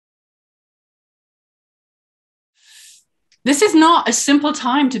this is not a simple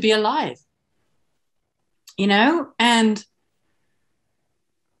time to be alive, and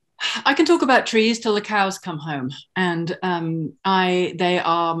I can talk about trees till the cows come home, and they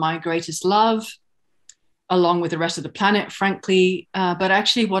are my greatest love, along with the rest of the planet, frankly. But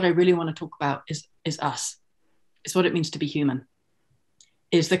actually, what I really want to talk about is us. It's what it means to be human.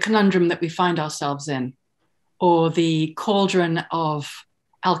 Is the conundrum that we find ourselves in, or the cauldron of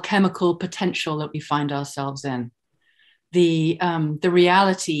alchemical potential that we find ourselves in. The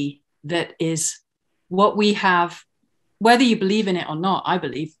reality that is what we have, whether you believe in it or not, I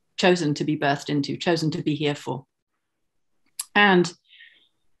believe, chosen to be birthed into, chosen to be here for. And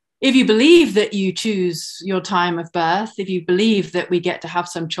if you believe that you choose your time of birth, if you believe that we get to have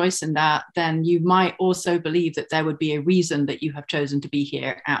some choice in that, then you might also believe that there would be a reason that you have chosen to be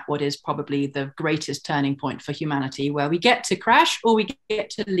here at what is probably the greatest turning point for humanity, where we get to crash or we get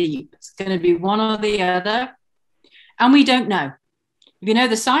to leap. It's going to be one or the other. And we don't know. If you know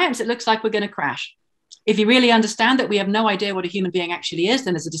the science, it looks like we're going to crash. If you really understand that we have no idea what a human being actually is,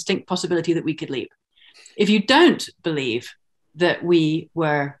 then there's a distinct possibility that we could leap. If you don't believe that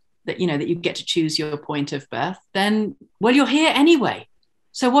that you get to choose your point of birth, then, well, you're here anyway.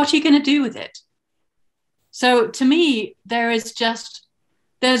 So what are you going to do with it? So to me,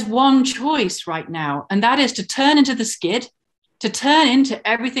 there's one choice right now, and that is to turn into the skid, to turn into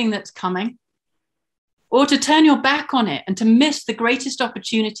everything that's coming, or to turn your back on it and to miss the greatest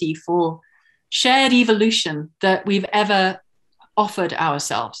opportunity for shared evolution that we've ever offered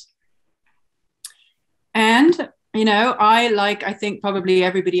ourselves. And, I think probably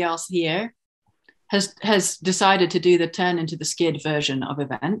everybody else here has decided to do the turn into the skid version of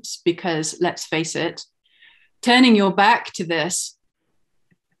events, because let's face it, turning your back to this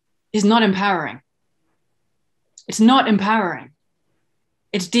is not empowering. It's not empowering.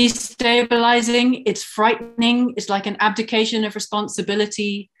 It's destabilizing. It's frightening. It's like an abdication of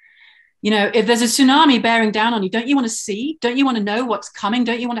responsibility. If there's a tsunami bearing down on you, don't you want to see? Don't you want to know what's coming?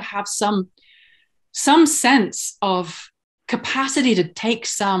 Don't you want to have some sense of capacity to take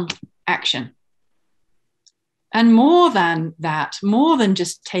some action? And more than that, more than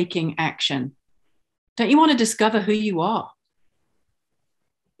just taking action, don't you want to discover who you are?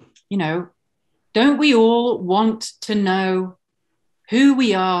 Don't we all want to know who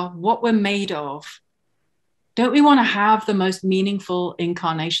we are, what we're made of? Don't we want to have the most meaningful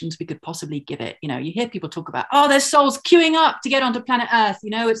incarnations we could possibly give it? You hear people talk about, there's souls queuing up to get onto planet Earth.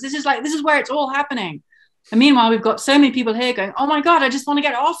 This is where it's all happening. And meanwhile, we've got so many people here going, oh my God, I just want to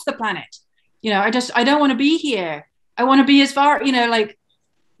get off the planet. I don't want to be here. I want to be as far,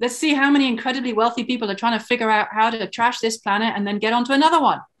 let's see how many incredibly wealthy people are trying to figure out how to trash this planet and then get onto another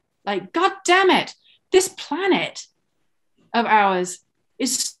one. Like, God damn it. This planet of ours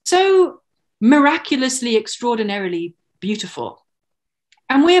is so miraculously, extraordinarily beautiful.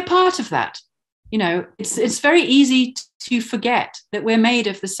 And we're part of that. It's very easy to forget that we're made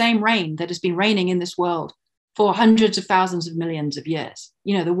of the same rain that has been raining in this world for hundreds of thousands of millions of years.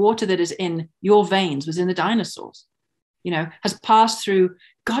 The water that is in your veins was in the dinosaurs, has passed through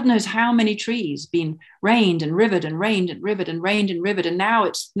God knows how many trees, been rained and rivered and rained and rivered and rained and rivered. And now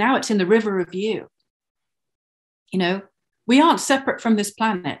it's in the river of you. We aren't separate from this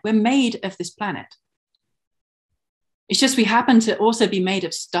planet. We're made of this planet. It's just we happen to also be made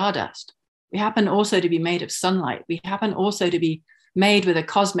of stardust. We happen also to be made of sunlight. We happen also to be made with a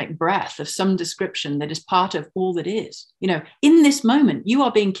cosmic breath of some description that is part of all that is. In this moment, you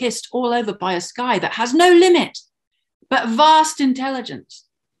are being kissed all over by a sky that has no limit, but vast intelligence.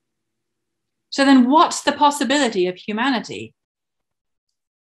 So then what's the possibility of humanity?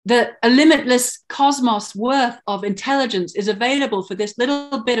 That a limitless cosmos worth of intelligence is available for this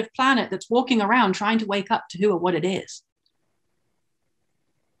little bit of planet that's walking around trying to wake up to who or what it is.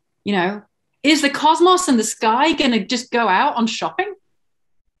 Is the cosmos and the sky going to just go out on shopping?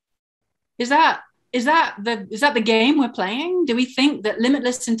 Is that the game we're playing? Do we think that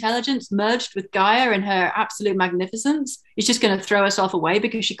limitless intelligence merged with Gaia in her absolute magnificence is just going to throw herself away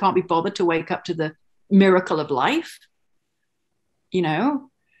because she can't be bothered to wake up to the miracle of life?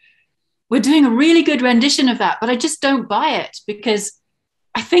 We're doing a really good rendition of that, but I just don't buy it, because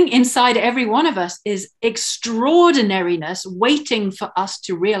I think inside every one of us is extraordinariness waiting for us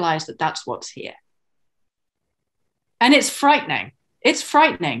to realize that that's what's here. And it's frightening. It's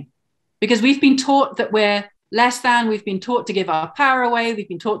frightening because we've been taught that we're less than, we've been taught to give our power away, we've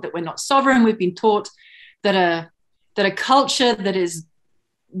been taught that we're not sovereign, we've been taught that a culture that is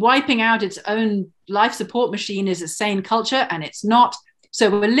wiping out its own life support machine is a sane culture, and it's not. So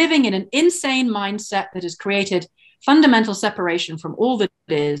we're living in an insane mindset that has created fundamental separation from all that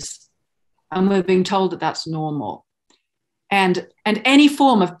is, and we're being told that that's normal. And any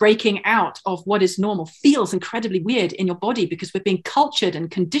form of breaking out of what is normal feels incredibly weird in your body because we're being cultured and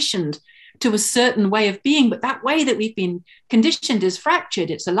conditioned to a certain way of being. But that way that we've been conditioned is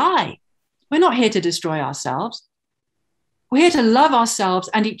fractured. It's a lie. We're not here to destroy ourselves. We're here to love ourselves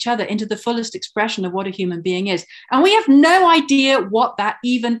and each other into the fullest expression of what a human being is. And we have no idea what that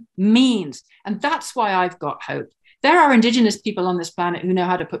even means. And that's why I've got hope. There are indigenous people on this planet who know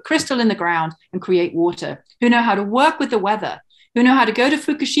how to put crystal in the ground and create water, who know how to work with the weather, who know how to go to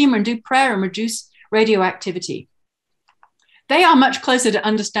Fukushima and do prayer and reduce radioactivity. They are much closer to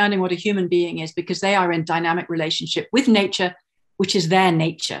understanding what a human being is because they are in dynamic relationship with nature, which is their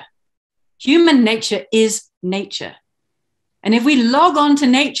nature. Human nature is nature. And if we log on to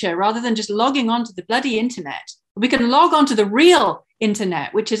nature rather than just logging on to the bloody internet, we can log on to the real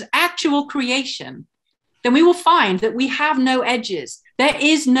internet, which is actual creation, then we will find that we have no edges. There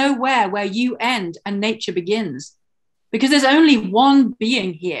is nowhere where you end and nature begins, because there's only one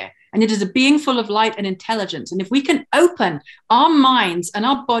being here, and it is a being full of light and intelligence. And if we can open our minds and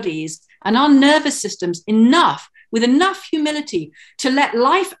our bodies and our nervous systems enough, with enough humility to let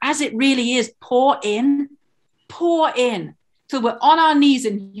life as it really is pour in, till we're on our knees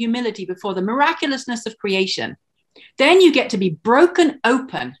in humility before the miraculousness of creation, then you get to be broken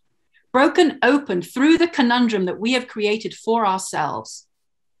open through the conundrum that we have created for ourselves,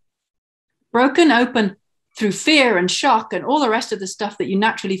 broken open through fear and shock and all the rest of the stuff that you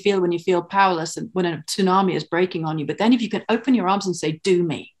naturally feel when you feel powerless and when a tsunami is breaking on you. But then if you can open your arms and say, do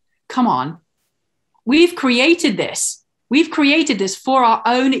me, come on. We've created this. We've created this for our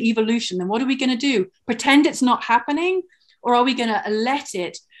own evolution. And what are we going to do? Pretend it's not happening? Or are we going to let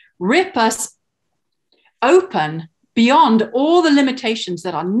it rip us open beyond all the limitations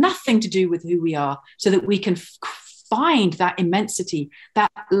that are nothing to do with who we are, so that we can find that immensity,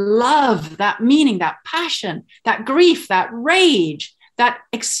 that love, that meaning, that passion, that grief, that rage, that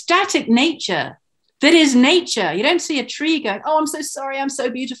ecstatic nature that is nature. You don't see a tree going, oh, I'm so sorry, I'm so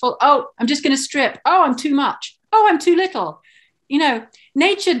beautiful. Oh, I'm just going to strip. Oh, I'm too much. Oh, I'm too little. You know,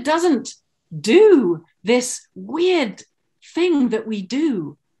 nature doesn't do this weird thing that we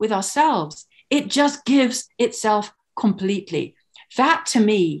do with ourselves. It just gives itself completely. That, to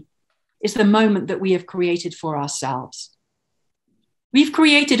me, is the moment that we have created for ourselves. We've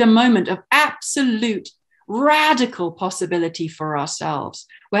created a moment of absolute radical possibility for ourselves,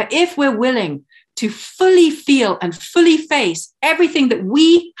 where if we're willing to fully feel and fully face everything that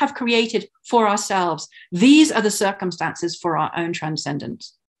we have created for ourselves, these are the circumstances for our own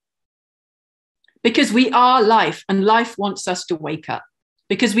transcendence. Because we are life, and life wants us to wake up.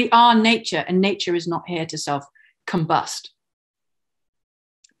 Because we are nature, and nature is not here to self-combust.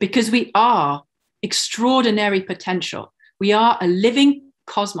 Because we are extraordinary potential. We are a living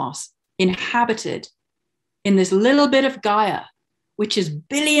cosmos inhabited in this little bit of Gaia, which is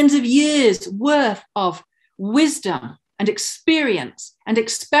billions of years worth of wisdom and experience and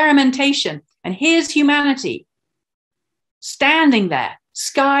experimentation. And here's humanity standing there,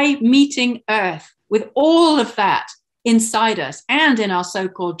 sky meeting earth, with all of that inside us and in our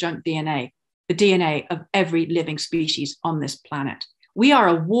so-called junk DNA, the DNA of every living species on this planet. We are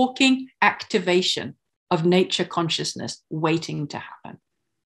a walking activation of nature consciousness waiting to happen.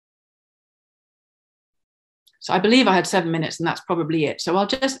 So I believe I had 7 minutes, and that's probably it. So I'll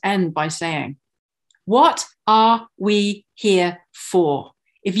just end by saying, what are we here for?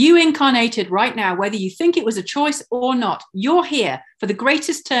 If you incarnated right now, whether you think it was a choice or not, you're here for the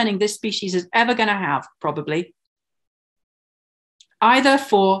greatest turning this species is ever going to have, probably. Either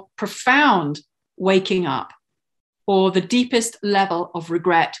for profound waking up or the deepest level of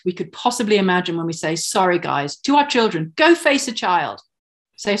regret we could possibly imagine when we say, sorry, guys, to our children, go face a child.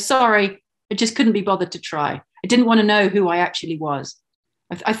 Say, sorry, I just couldn't be bothered to try. I didn't want to know who I actually was.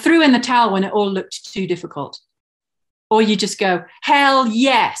 I threw in the towel when it all looked too difficult. Or you just go, hell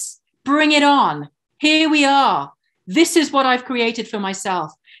yes, bring it on. Here we are. This is what I've created for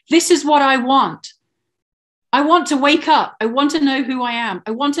myself. This is what I want. I want to wake up. I want to know who I am.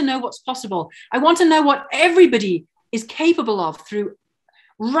 I want to know what's possible. I want to know what everybody is capable of through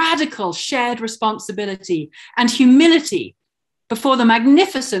radical shared responsibility and humility before the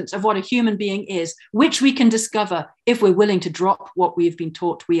magnificence of what a human being is, which we can discover if we're willing to drop what we've been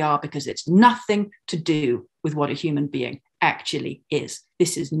taught we are, because it's nothing to do with what a human being actually is.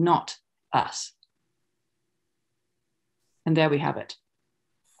 This is not us. And there we have it.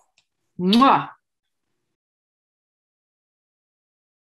 Mwah!